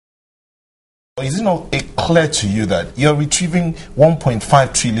Is it not clear to you that you're retrieving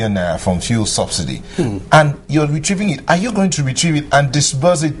 1.5 trillion naira from fuel subsidy, and you're retrieving it? Are you going to retrieve it and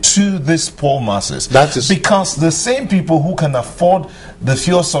disburse it to these poor masses? That is because the same people who can afford the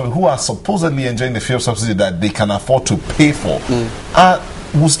fuel subsidy, who are supposedly enjoying the fuel subsidy that they can afford to pay for,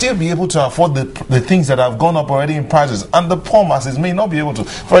 will still be able to afford the things that have gone up already in prices, and the poor masses may not be able to.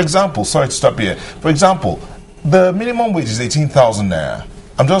 For example, sorry to stop here. For example, the minimum wage is 18,000 naira.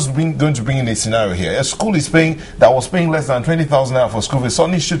 I'm just going to bring in a scenario here. A school is was paying less than 20,000 naira for school fees,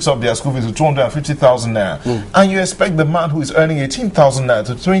 suddenly shoots up their school fees to 250,000 naira. And you expect the man who is earning 18,000 naira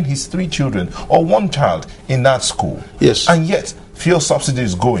to train his 3 children or 1 child in that school. Yes. And yet, fuel subsidy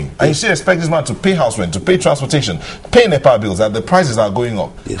is going. And you still expect this man to pay house rent, to pay transportation, pay NEPA bills, and the prices are going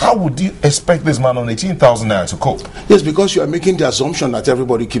up. Yes. How would you expect this man on 18,000 naira to cope? Yes, because you are making the assumption that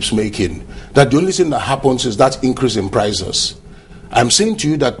everybody keeps making, that the only thing that happens is that increase in prices. I'm saying to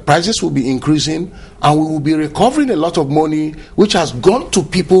you that prices will be increasing and we will be recovering a lot of money which has gone to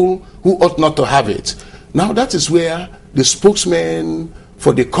people who ought not to have it. Now that is where the spokesman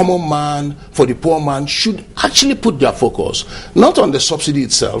for the common man, for the poor man, should actually put their focus, not on the subsidy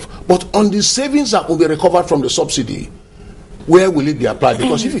itself, but on the savings that will be recovered from the subsidy. Where will it be applied?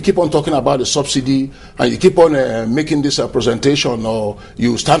 Because if you keep on talking about the subsidy and you keep on making this presentation, or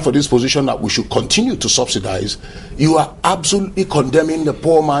you stand for this position that we should continue to subsidize, you are absolutely condemning the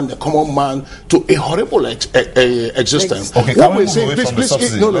poor man, the common man, to a horrible existence. Okay, what we're saying,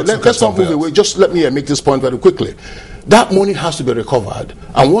 let's not move away. Just let me make this point very quickly. That money has to be recovered,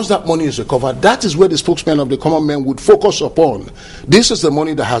 and once that money is recovered, that is where the spokesman of the common man would focus upon. This is the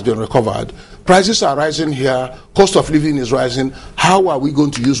money that has been recovered. Prices are rising here, cost of living is rising. How are we going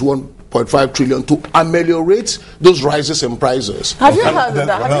to use 1.5 trillion to ameliorate those rises in prices? Have you heard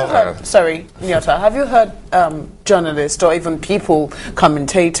that? Sorry, Nyota, have you heard journalists or even people,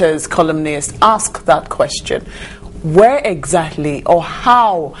 commentators, columnists ask that question? Where exactly or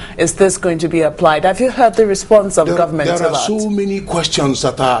how is this going to be applied? Have you heard the response of government to that? There are so many questions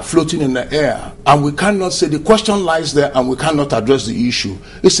that are floating in the air, and we cannot say the question lies there and we cannot address the issue.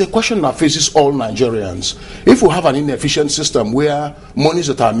 It's a question that faces all Nigerians. If we have an inefficient system where monies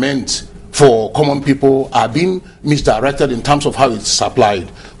that are meant for common people are being misdirected in terms of how it's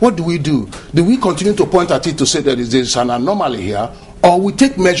supplied, what do? Do we continue to point at it to say that there's an anomaly here, or we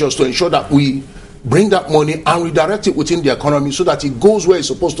take measures to ensure that we bring that money and redirect it within the economy so that it goes where it's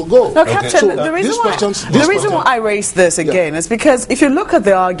supposed to go? Now, Captain, so the reason why I raise this again is because if you look at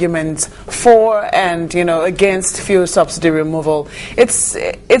the arguments for and against fuel subsidy removal,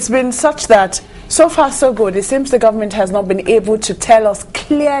 it's been such that so far so good. It seems the government has not been able to tell us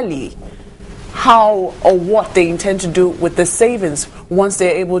clearly how or what they intend to do with the savings once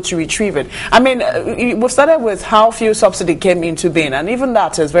they're able to retrieve it. I mean, we started with how fuel subsidy came into being, and even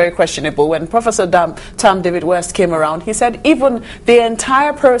that is very questionable. When Professor Tam David West came around, he said even the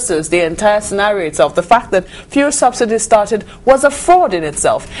entire process, the entire scenario itself, the fact that fuel subsidy started was a fraud in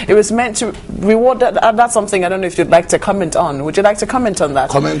itself. It was meant to reward that's something I don't know if you'd like to comment on. Would you like to comment on that?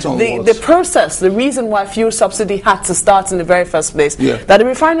 Comment on what? The process, the reason why fuel subsidy had to start in the very first place, that the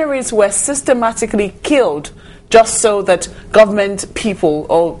refineries were systematically killed just so that government people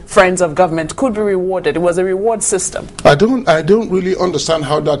or friends of government could be rewarded. It was a reward system. I don't really understand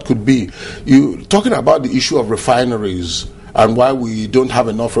how that could be. You talking about the issue of refineries and why we don't have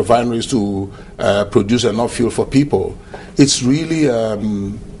enough refineries to produce enough fuel for people. It's really a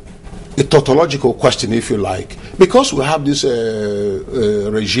tautological question, if you like, because we have this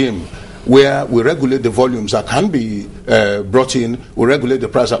regime where we regulate the volumes that can be brought in, we regulate the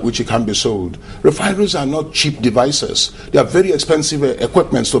price at which it can be sold. Refineries are not cheap devices. They are very expensive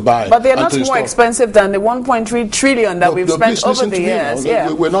equipments to buy. But they are not more expensive than the 1.3 trillion that we've spent over the years.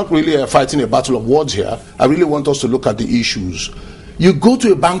 We're not really fighting a battle of words here. I really want us to look at the issues. You go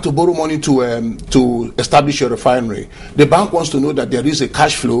to a bank to borrow money to establish a refinery. The bank wants to know that there is a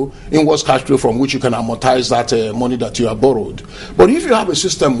cash flow, inwards cash flow from which you can amortize that money that you have borrowed. But if you have a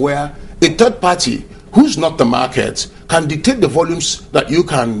system where a third party, who's not the market, can dictate the volumes that you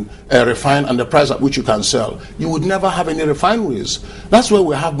can refine and the price at which you can sell, you would never have any refineries. That's why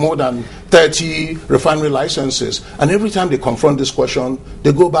we have more than 30 refinery licenses. And every time they confront this question,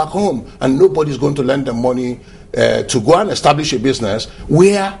 they go back home and nobody's going to lend them money to go and establish a business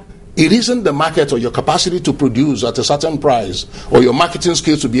where it isn't the market or your capacity to produce at a certain price or your marketing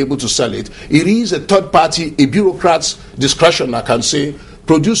skills to be able to sell it. It is a third party, a bureaucrat's discretion that can say,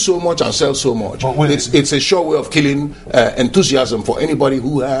 produce so much and sell so much. It's a sure way of killing enthusiasm for anybody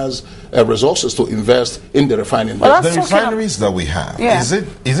who has resources to invest in the refining. Well, the refineries that we have, is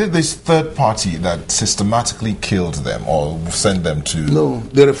it this third party that systematically killed them or sent them to? No,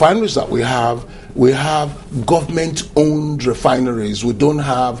 the refineries that we have government-owned refineries. We don't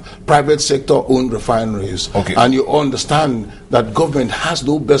have private sector-owned refineries. Okay. And you understand that government has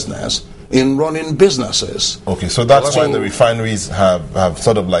no business in running businesses. Okay, so that's why the refineries have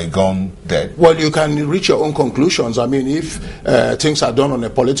sort of like gone dead. Well, you can reach your own conclusions. I mean, if things are done on a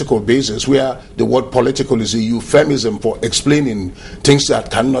political basis, where the word political is a euphemism for explaining things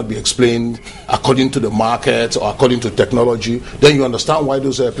that cannot be explained according to the market or according to technology, then you understand why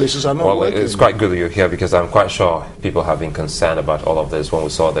those places are not working. It's quite good that you're here, because I'm quite sure people have been concerned about all of this when we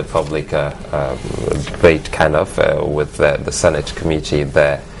saw the public debate kind of with the Senate committee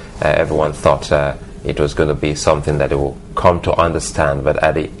there. Everyone thought it was going to be something that they will come to understand, but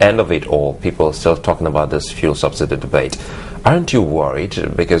at the end of it all, people are still talking about this fuel subsidy debate. Aren't you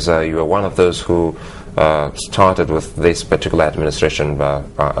worried? Because you were one of those who started with this particular administration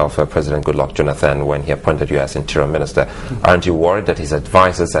of President Goodluck Jonathan when he appointed you as Interior Minister. Aren't you worried that his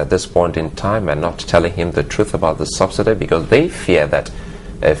advisors at this point in time are not telling him the truth about the subsidy? Because they fear that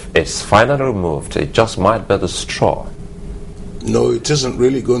if it's finally removed, it just might be the straw. No, it isn't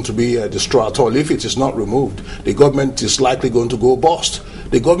really going to be the straw at all. If it is not removed, the government is likely going to go bust.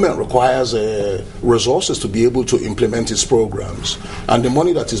 The government requires resources to be able to implement its programs. And the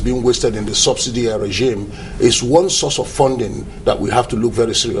money that is being wasted in the subsidy regime is one source of funding that we have to look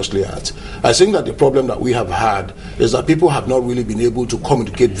very seriously at. I think that the problem that we have had is that people have not really been able to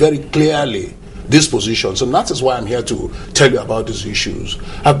communicate very clearly these positions, and that is why I'm here to tell you about these issues.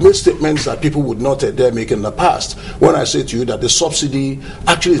 I've made statements that people would not dare make in the past when I say to you that the subsidy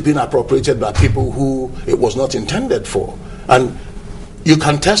actually is being appropriated by people who it was not intended for. And you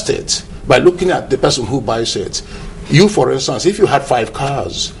can test it by looking at the person who buys it. You, for instance, if you had 5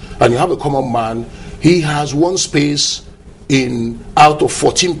 cars and you have a common man, he has one space out of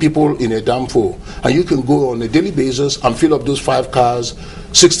 14 people in a Danfo, and you can go on a daily basis and fill up those 5 cars,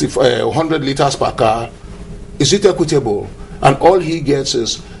 100 liters per car. Is it equitable? And all he gets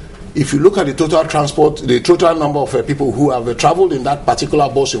is, if you look at the total transport, the total number of people who have traveled in that particular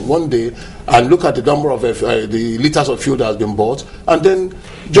bus in one day, and look at the number of the liters of fuel that has been bought, and then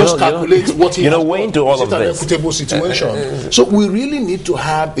just calculate what he has bought. Into all is it an equitable situation? So we really need to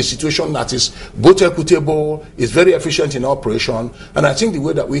have a situation that is both equitable, is very efficient in operation, and I think the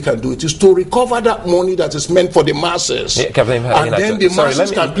way that we can do it is to recover that money that is meant for the masses. Yeah, Captain and then the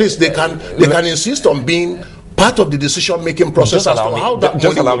masses can insist on being part of the decision-making process as to how that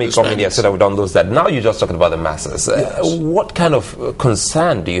just allow me to come in here so that we don't lose that. Now you're just talking about the masses. Yes. What kind of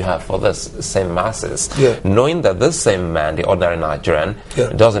concern do you have for this same masses? Yeah. Knowing that this same man, the ordinary Nigerian,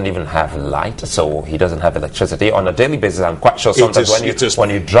 doesn't even have light, so he doesn't have electricity. On a daily basis, I'm quite sure sometimes when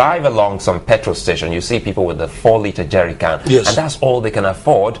you drive along some petrol station, you see people with a 4-liter jerry can, and that's all they can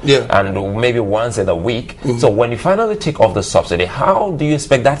afford, and maybe once in a week. So when you finally take off the subsidy, how do you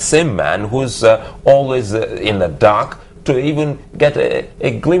expect that same man who's always in the dark to even get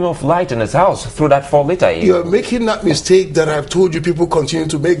a gleam of light in his house through that 4-liter? You're making that mistake that I've told you people continue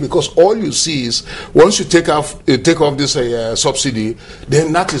to make, because all you see is once you take off this subsidy,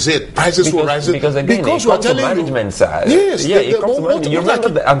 then that is it. Prices will rise. Because again, because it comes to management side. Yes. You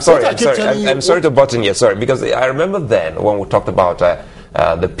remember I'm sorry to butt in here. Sorry, because I remember then when we talked about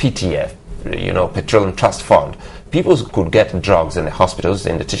the PTF, Petroleum Trust Fund. People could get drugs in the hospitals,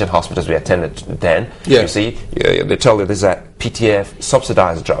 in the teaching hospitals we attended then. You see, they tell you these are PTF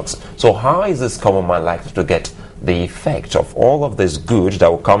subsidized drugs. So how is this common man likely to get the effect of all of this good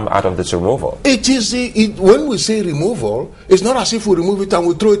that will come out of this removal? It is when we say removal, it's not as if we remove it and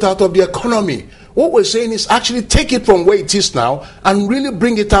we throw it out of the economy. What we're saying is actually take it from where it is now and really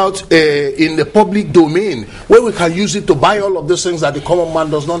bring it out in the public domain, where we can use it to buy all of those things that the common man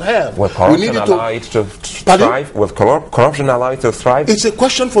does not have. Will corruption allow it to thrive? Will corruption allow it to thrive? It's a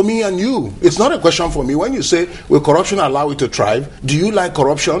question for me and you. It's not a question for me. When you say, will corruption allow it to thrive, do you like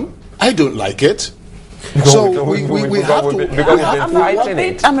corruption? I don't like it. So we have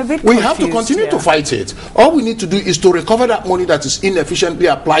to continue to fight it. All we need to do is to recover that money that is inefficiently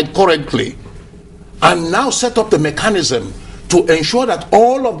applied currently, and now set up the mechanism to ensure that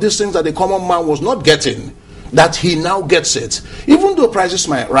all of these things that the common man was not getting, that he now gets it. Even though prices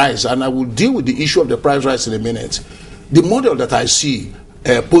might rise, and I will deal with the issue of the price rise in a minute, the model that I see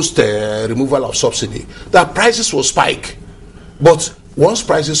post removal of subsidy, that prices will spike. But once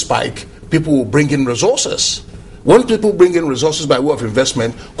prices spike, people will bring in resources. When people bring in resources by way of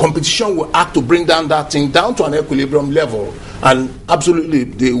investment, competition will act to bring down that thing down to an equilibrium level. And absolutely,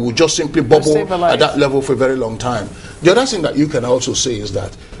 they will just simply bubble at that level for a very long time. The other thing that you can also say is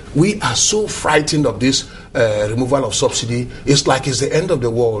that we are so frightened of this removal of subsidy. It's like it's the end of the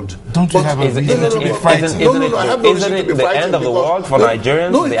world. Don't you have a reason to be frightened? No, I have no reason to be frightened. Isn't it the end of the world for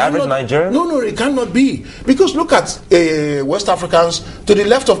Nigerians, the average Nigerian? No, it cannot be. Because look at West Africans to the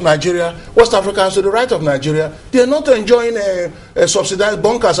left of Nigeria, West Africans to the right of Nigeria. They are not enjoying subsidized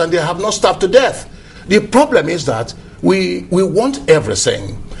bunkers and they have not starved to death. The problem is that we want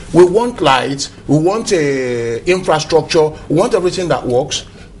everything. We want light, we want infrastructure, we want everything that works.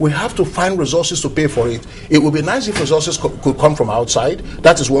 We have to find resources to pay for it. It would be nice if resources could come from outside.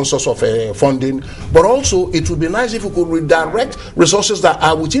 That is one source of funding. But also, it would be nice if we could redirect resources that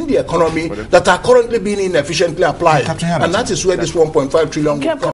are within the economy that are currently being inefficiently applied. And that is where this 1.5 trillion will come.